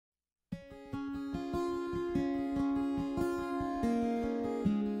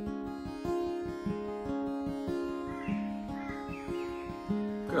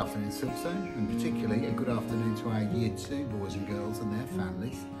afternoon, Silkstone, and particularly a good afternoon to our Year 2 boys and girls and their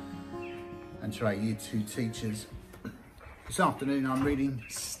families, and to our Year 2 teachers. This afternoon I'm reading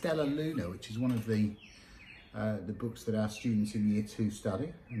Stellaluna, which is one of the books that our students in Year 2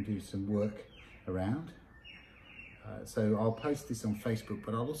 study and do some work around. So I'll post this on Facebook,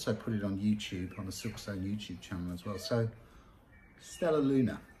 but I'll also put it on YouTube, on the Silkstone YouTube channel as well. So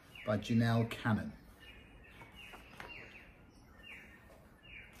Stellaluna by Janelle Cannon.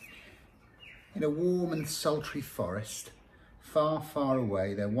 In a warm and sultry forest, far, far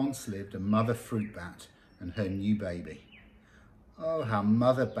away, there once lived a mother fruit bat and her new baby. Oh, how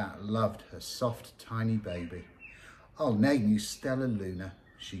Mother Bat loved her soft, tiny baby. "I'll name you Stellaluna,"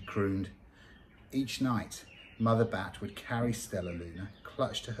 she crooned. Each night, Mother Bat would carry Stellaluna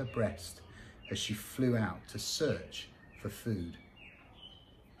clutched to her breast as she flew out to search for food.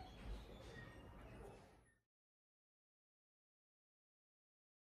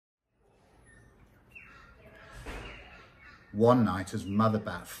 One night, as Mother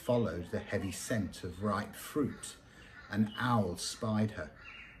Bat followed the heavy scent of ripe fruit, an owl spied her.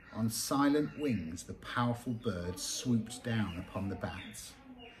 On silent wings, the powerful bird swooped down upon the bats.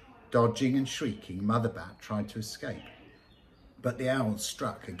 Dodging and shrieking, Mother Bat tried to escape, but the owl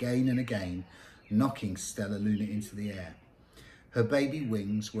struck again and again, knocking Stellaluna into the air. Her baby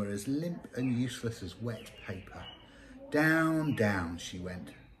wings were as limp and useless as wet paper. Down, down she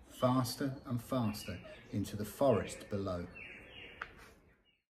went, faster and faster into the forest below.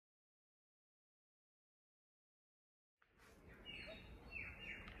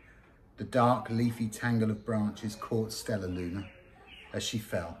 The dark leafy tangle of branches caught Stellaluna as she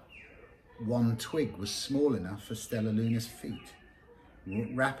fell. One twig was small enough for Stellaluna's feet.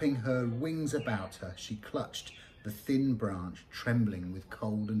 Wrapping her wings about her, she clutched the thin branch, trembling with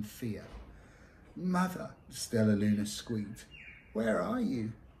cold and fear. "Mother," Stellaluna squeaked, "where are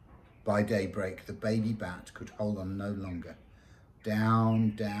you?" By daybreak, the baby bat could hold on no longer.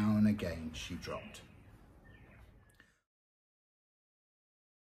 Down, down again she dropped.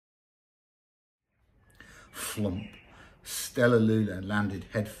 Flump! Stellaluna landed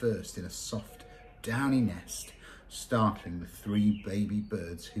headfirst in a soft, downy nest, startling the 3 baby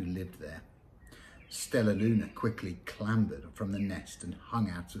birds who lived there. Stellaluna quickly clambered from the nest and hung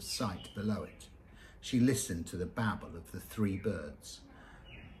out of sight below it. She listened to the babble of the 3 birds.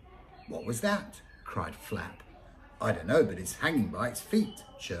 "What was that?" cried Flap. "I don't know, but it's hanging by its feet,"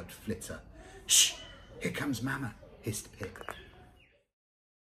 chirped Flitter. "Shh! Here comes Mama," hissed Pip.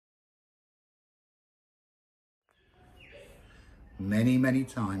 Many, many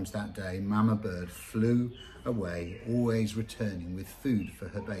times that day, Mama Bird flew away, always returning with food for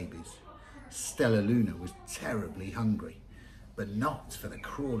her babies. Stellaluna was terribly hungry, but not for the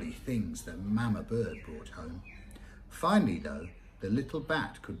crawly things that Mama Bird brought home. Finally, though, the little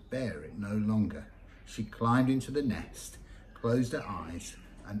bat could bear it no longer. She climbed into the nest, closed her eyes,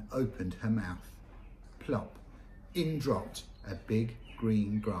 and opened her mouth. Plop! In dropped a big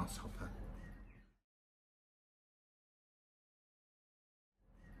green grasshopper.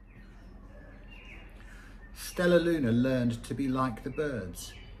 Stellaluna learned to be like the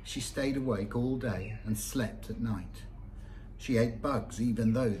birds. She stayed awake all day and slept at night. She ate bugs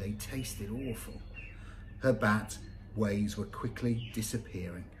even though they tasted awful. Her bat ways were quickly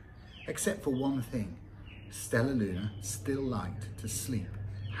disappearing, except for one thing. Stellaluna still liked to sleep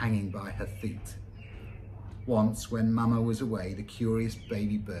hanging by her feet. Once, when Mama was away, the curious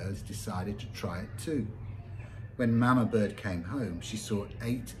baby birds decided to try it too. When Mama Bird came home, she saw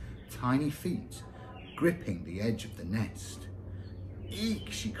 8 tiny feet gripping the edge of the nest.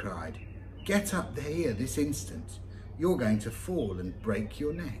 "Eek!" she cried. "Get up here this instant. You're going to fall and break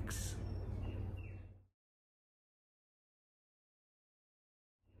your necks."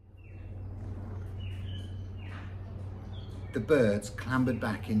 The birds clambered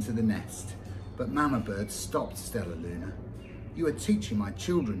back into the nest, but Mama Bird stopped Stellaluna. "You are teaching my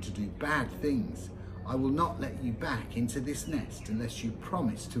children to do bad things. I will not let you back into this nest unless you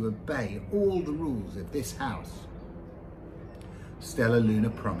promise to obey all the rules of this house."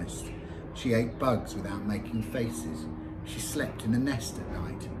 Stellaluna promised. She ate bugs without making faces. She slept in the nest at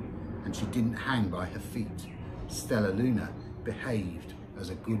night, and she didn't hang by her feet. Stellaluna behaved as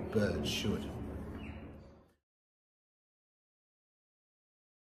a good bird should.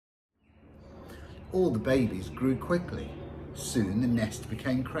 All the babies grew quickly. Soon the nest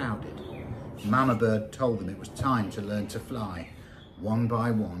became crowded. Mama Bird told them it was time to learn to fly. One by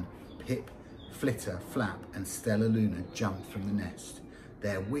one, Pip, Flitter, Flap and Stellaluna jumped from the nest.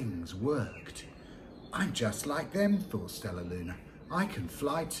 Their wings worked. "I'm just like them," thought Stellaluna. "I can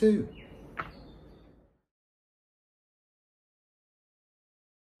fly too."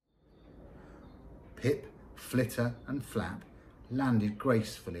 Pip, Flitter and Flap landed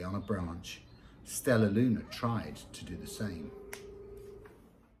gracefully on a branch. Stellaluna tried to do the same.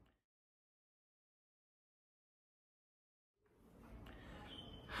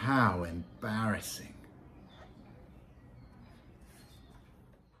 How embarrassing.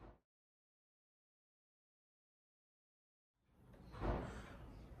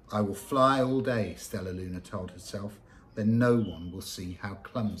 I will fly all day, Stellaluna told herself. Then no one will see how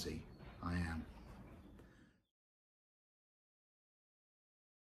clumsy I am.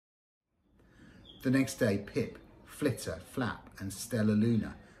 The next day, Pip, Flitter, Flap and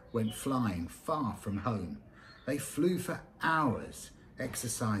Stellaluna went flying far from home. They flew for hours,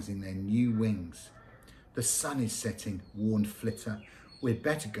 exercising their new wings. The sun is setting, warned Flitter. We'd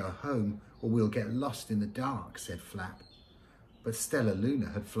better go home or we'll get lost in the dark, said Flap. But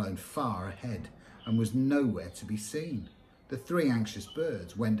Stellaluna had flown far ahead and was nowhere to be seen. The three anxious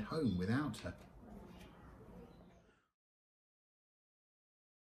birds went home without her.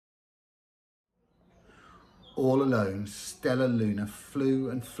 All alone, Stellaluna flew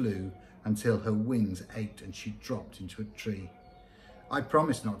and flew until her wings ached and she dropped into a tree. I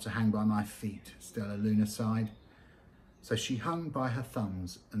promised not to hang by my feet, Stellaluna sighed. So she hung by her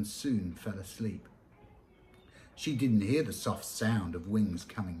thumbs and soon fell asleep. She didn't hear the soft sound of wings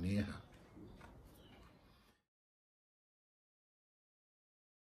coming near her.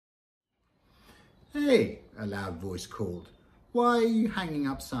 Hey, a loud voice called. Why are you hanging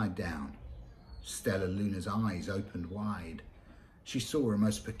upside down? Stellaluna's eyes opened wide. She saw a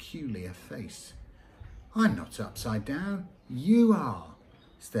most peculiar face. I'm not upside down, you are,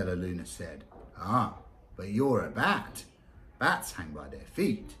 Stellaluna said. Ah, but you're a bat. Bats hang by their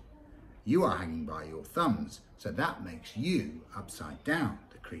feet. You are hanging by your thumbs, so that makes you upside down,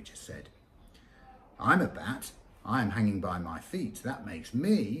 the creature said. I'm a bat. I am hanging by my feet. That makes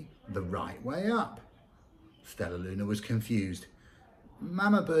me the right way up. Stellaluna was confused.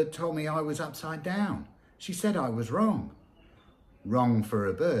 Mama Bird told me I was upside down. She said I was wrong. Wrong for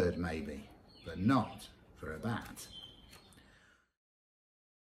a bird, maybe, but not for a bat.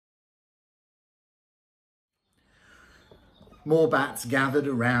 More bats gathered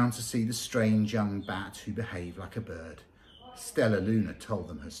around to see the strange young bat who behaved like a bird. Stellaluna told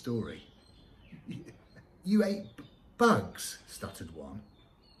them her story. You ate bugs, stuttered one.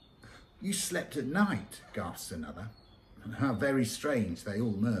 You slept at night, gasped another. How very strange, they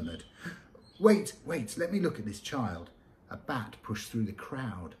all murmured. Wait, let me look at this child. A bat pushed through the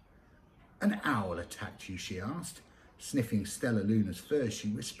crowd. An owl attacked you, she asked. Sniffing Stellaluna's fur, she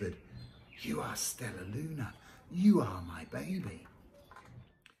whispered, You are Stellaluna. You are my baby.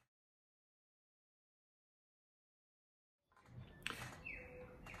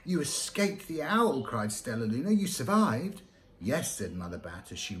 You escaped the owl, cried Stellaluna. You survived. Yes, said Mother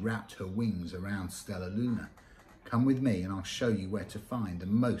Bat as she wrapped her wings around Stellaluna. Come with me and I'll show you where to find the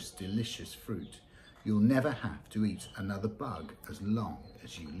most delicious fruit. You'll never have to eat another bug as long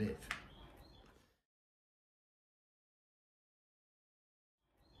as you live.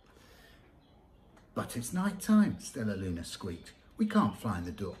 But it's night time, Stellaluna squeaked. We can't fly in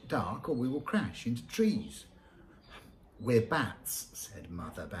the dark or we will crash into trees. We're bats, said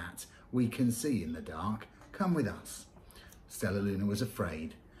Mother Bat. We can see in the dark. Come with us. Stellaluna was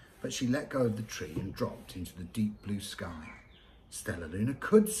afraid, but she let go of the tree and dropped into the deep blue sky. Stellaluna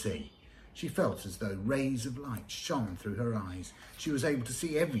could see. She felt as though rays of light shone through her eyes. She was able to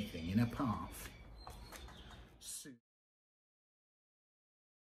see everything in her path.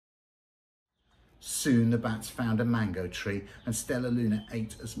 Soon the bats found a mango tree and Stellaluna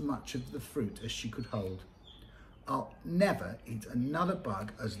ate as much of the fruit as she could hold. I'll never eat another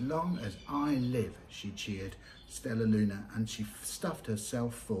bug as long as I live, she cheered Stellaluna, and she stuffed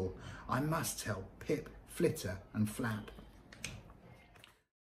herself full. I must tell Pip, Flitter and Flap.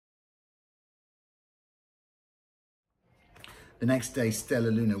 The next day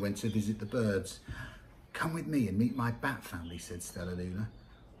Stellaluna went to visit the birds. Come with me and meet my bat family, said Stellaluna.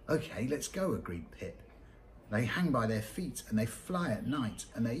 Okay, let's go, agreed Pip. They hang by their feet and they fly at night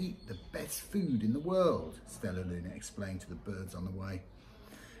and they eat the best food in the world, Stellaluna explained to the birds on the way.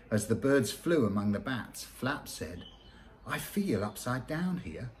 As the birds flew among the bats, Flap said, I feel upside down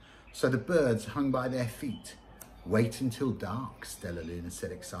here. So the birds hung by their feet. Wait until dark, Stellaluna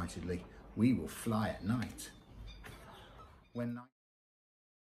said excitedly. We will fly at night. When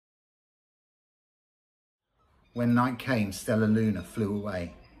night came, Stellaluna flew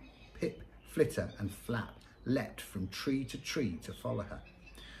away. Pip, Flitter and Flap leapt from tree to tree to follow her.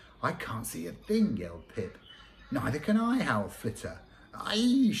 I can't see a thing, yelled Pip. Neither can I, howled Flitter.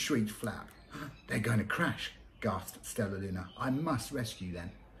 Aye, shrieked Flap. They're going to crash, gasped Stellaluna. I must rescue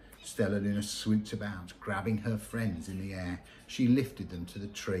them. Stellaluna swooped about, grabbing her friends in the air. She lifted them to the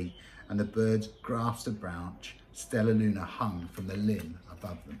tree, and the birds grasped a branch. Stellaluna hung from the limb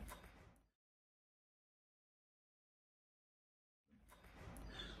above them.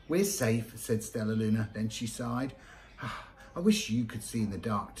 "We're safe," said Stellaluna. Then she sighed. "I wish you could see in the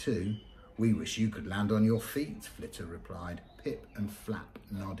dark too." "We wish you could land on your feet," Flitter replied. Pip and Flap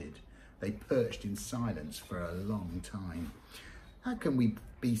nodded. They perched in silence for a long time. "How can we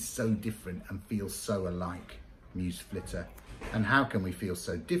be so different and feel so alike?" mused Flitter. "And how can we feel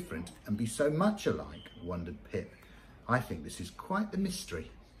so different and be so much alike?" wondered Pip. "I think this is quite the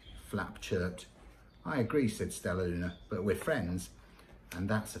mystery," Flap chirped. "I agree," said Stellaluna, "but we're friends, and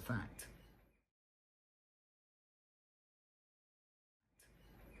that's a fact."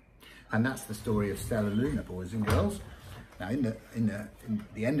 And that's the story of Stellaluna, boys and girls. Now, in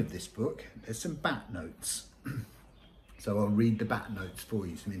the end of this book, there's some bat notes. So I'll read the bat notes for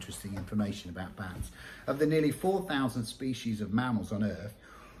you, some interesting information about bats. Of the nearly 4,000 species of mammals on Earth,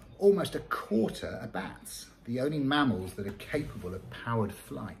 almost a quarter are bats, the only mammals that are capable of powered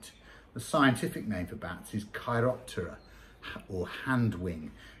flight. The scientific name for bats is Chiroptera, or hand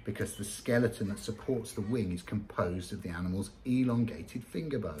wing, because the skeleton that supports the wing is composed of the animal's elongated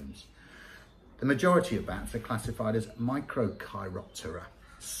finger bones. The majority of bats are classified as Microchiroptera,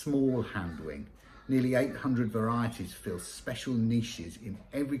 small hand wing. Nearly 800 varieties fill special niches in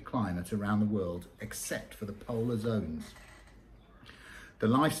every climate around the world, except for the polar zones. The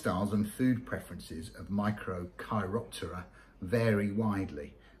lifestyles and food preferences of Microchiroptera vary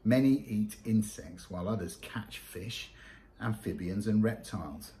widely. Many eat insects, while others catch fish, amphibians and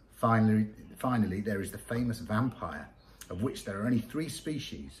reptiles. Finally, there is the famous vampire, of which there are only 3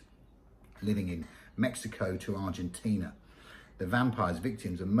 species, living in Mexico to Argentina. The vampire's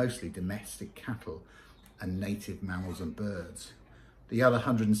victims are mostly domestic cattle and native mammals and birds. The other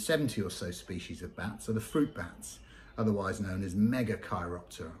 170 or so species of bats are the fruit bats, otherwise known as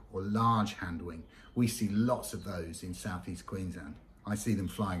Megachiroptera, or large handwing. We see lots of those in southeast Queensland. I see them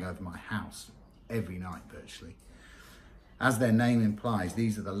flying over my house every night virtually. As their name implies,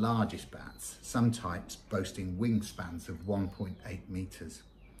 these are the largest bats, some types boasting wingspans of 1.8 meters.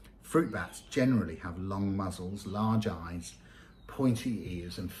 Fruit bats generally have long muzzles, large eyes, pointy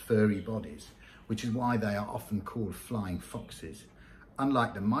ears and furry bodies, which is why they are often called flying foxes.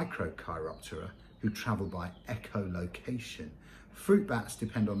 Unlike the Microchiroptera, who travel by echolocation, fruit bats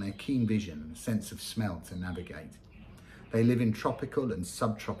depend on their keen vision and sense of smell to navigate. They live in tropical and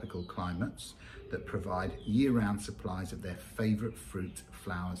subtropical climates that provide year-round supplies of their favourite fruit,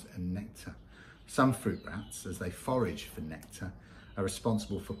 flowers and nectar. Some fruit bats, as they forage for nectar, are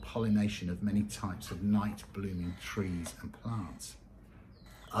responsible for pollination of many types of night-blooming trees and plants.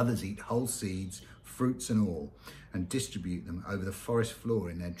 Others eat whole seeds, fruits and all, and distribute them over the forest floor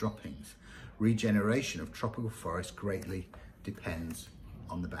in their droppings. Regeneration of tropical forest greatly depends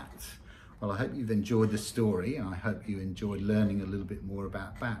on the bats. Well, I hope you've enjoyed the story, and I hope you enjoyed learning a little bit more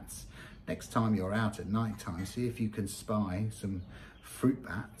about bats. Next time you're out at night time, see if you can spy some fruit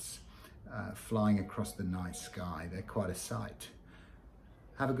bats flying across the night sky. They're quite a sight.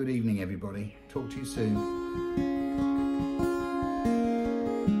 Have a good evening, everybody. Talk to you soon.